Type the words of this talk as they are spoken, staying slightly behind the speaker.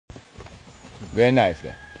Get a knife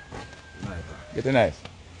there. Knife. Get a knife.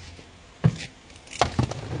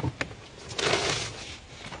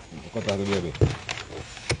 Cut out the baby.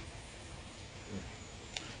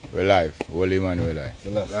 We're live. Holy man, we're live.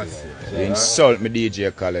 That's You insult me,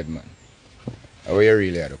 DJ Khaled, man. How are you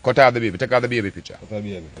really at? Cut out the baby. Take out the baby picture. Cut out the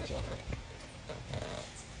baby picture.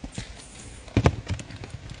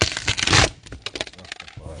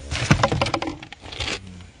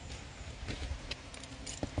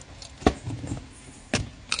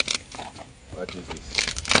 What is this?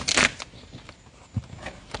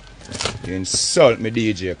 You insult me,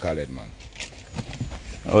 DJ Khaled, man.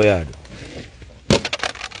 Oh yeah.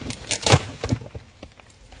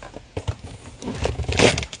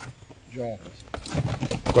 Draw.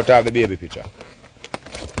 Cut out the baby picture.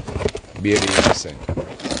 Baby innocent.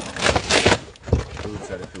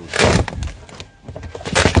 Fruits are the fruits.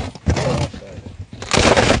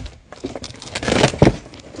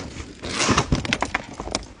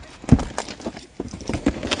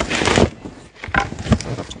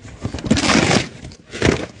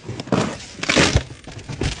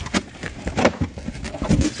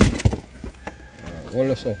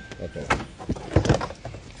 Hold us up. Okay.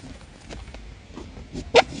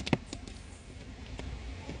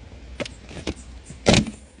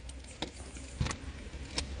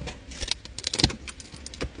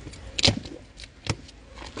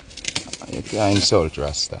 You can't insult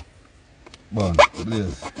Rasta. Bon,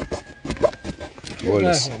 please. Hold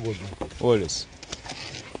this. Hold this.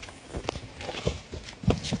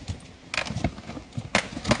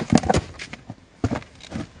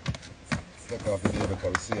 Take off the baby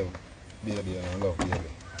because we save baby and I love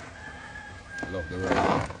baby. Love the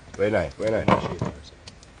world. Very nice. Very nice.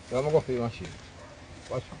 So I'm going to go for your machine.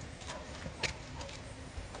 Watch.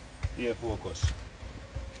 Here, focus.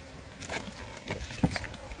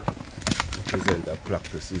 Present a plaque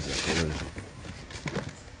to Sizzla.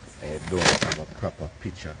 I don't have a proper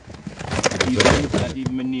picture. Not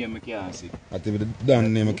even my name, I can't see. I think with the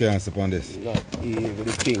damn name I can't see on this. Not even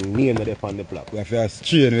the thing, name of the on the plaque. We have to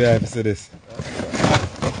strain, we have to see this.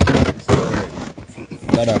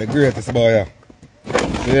 That's the greatest boy here.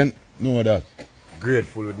 You didn't know that?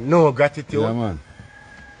 Grateful with no gratitude. Yeah, man.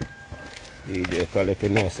 DJ Khaled for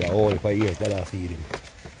know say all for years that I feed him.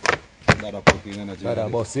 That I put in energy. That I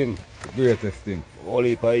bust him. Greatest thing.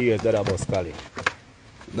 All for years that I bust Khaled.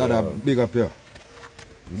 That I big up here.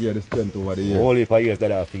 Yeah, the strength over the years. All for years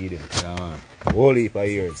that I feed him. Yeah, man. All for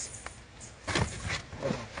years.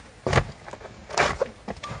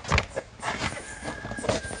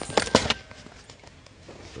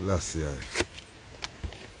 Last year.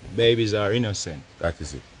 Babies are innocent. That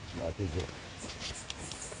is it. That is it.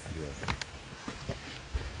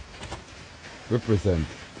 Represent.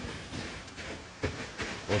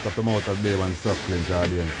 Out of the mouth of babe and suckling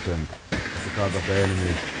guardian strength. Because of the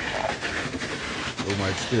enemy. Who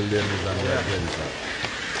might steal the enemies and their friends.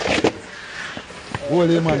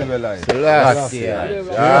 Holy Emmanuel life. Last year.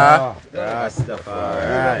 Yeah.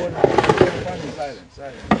 Rastafari.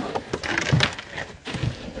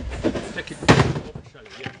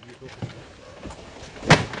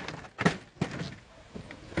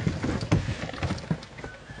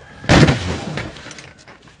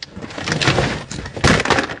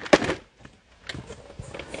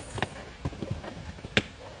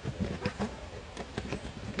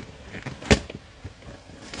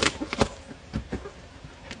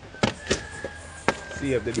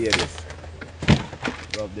 Save the babies.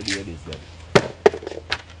 Love the babies then.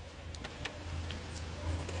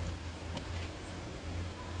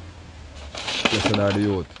 Listen to the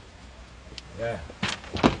youth. Yeah.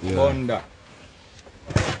 Yeah. Thunder.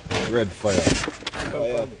 Red fire.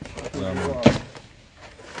 Fire. Yeah, man.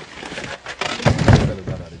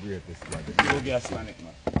 The greatest man. No gas manic,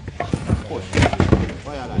 man. Push.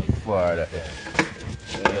 Fire light. For that.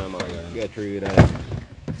 Yeah, man. Get rid of that.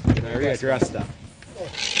 You know, rate Rasta.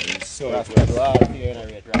 Rasta do all here in a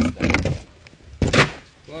rate Rasta.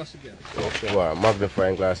 Glass again. Wow,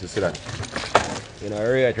 magnifying glass, you see that? You know,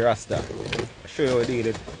 rate Rasta. I'll show you how we did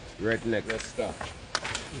it right next. Let's stop.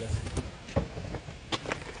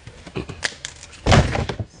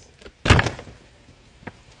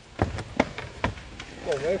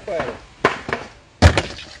 Oh, way fire.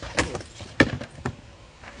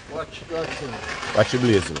 Watch. Watch your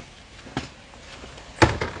blazing.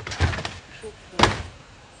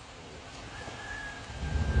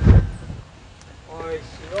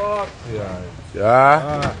 Yeah.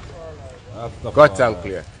 Yeah? After Cut and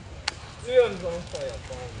clear. Leon's on fire,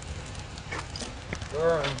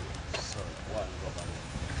 burn.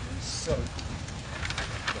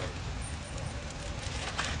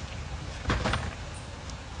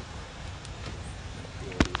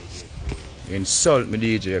 insult me,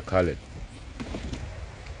 DJ Khaled.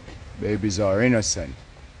 Babies are innocent.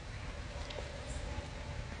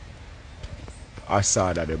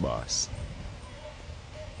 Assad are the boss.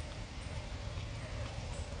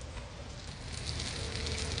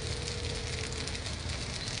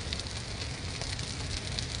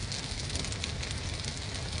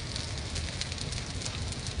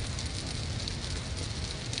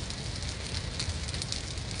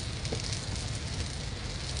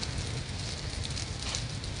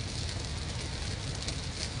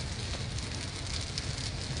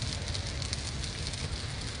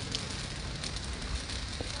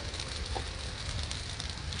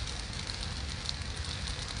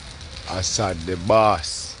 Assad the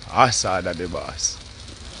boss. Assad are the boss.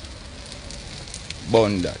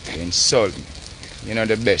 Bun that. You insult me. You're not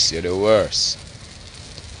the best, you're the worst.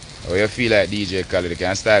 How you feel like DJ Khaled? You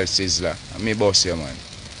can style Sizzla. And me boss you, man.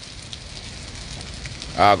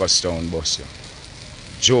 Augustown boss you.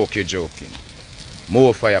 Joke you joking.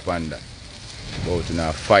 More fire upon that. About to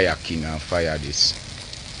now fire king and fire this.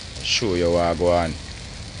 Show you what go on.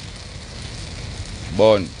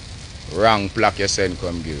 Bun. Wrong plaque you send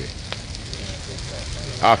come give it.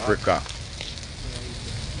 Africa.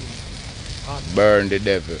 Burn the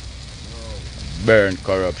devil. Burn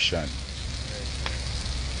corruption.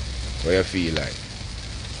 What you feel like?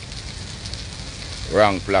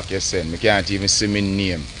 Wrong plaque you send. I can't even see my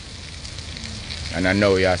name. And I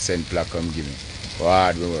know you send plaque come give me.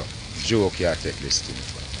 Hard work. Joke you take this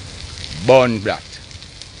thing. Bun black.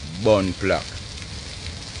 Bun plaque.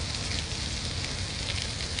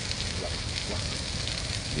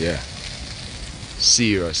 Yeah.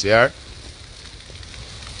 Serious, yeah?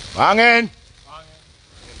 Hanging!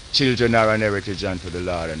 Children are an heritage unto the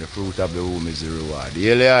Lord, and the fruit of the womb is the reward.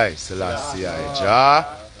 Eli, Selassie, Jah.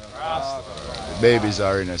 The babies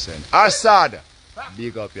are innocent. Assad,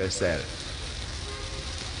 big up yourself.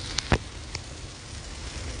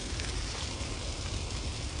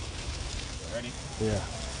 Ready? Yeah.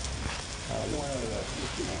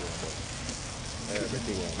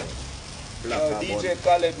 DJ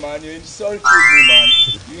Khaled, man, you insulted me, man.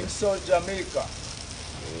 You insult Jamaica.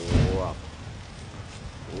 Wow.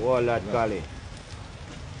 Wall at Khaled.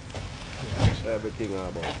 Everything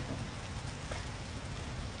about.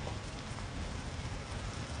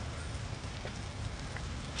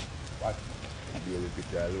 What?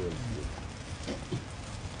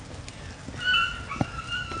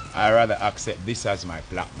 I rather accept this as my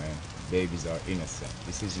plaque, man. Babies are innocent.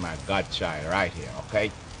 This is my godchild right here,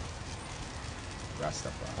 okay?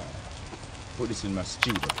 Rastafari. Put this in my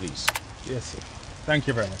studio, please. Yes, sir. Thank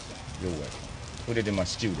you very much, sir. You're welcome. Put it in my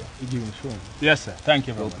studio. You give me sure. Yes, sir. Thank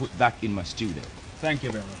you very Go much. put that in my studio. Thank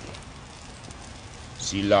you very much.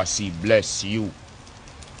 Selassie bless you.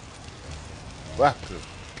 Whack.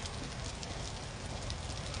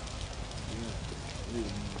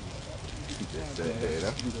 Yes,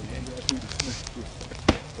 sir.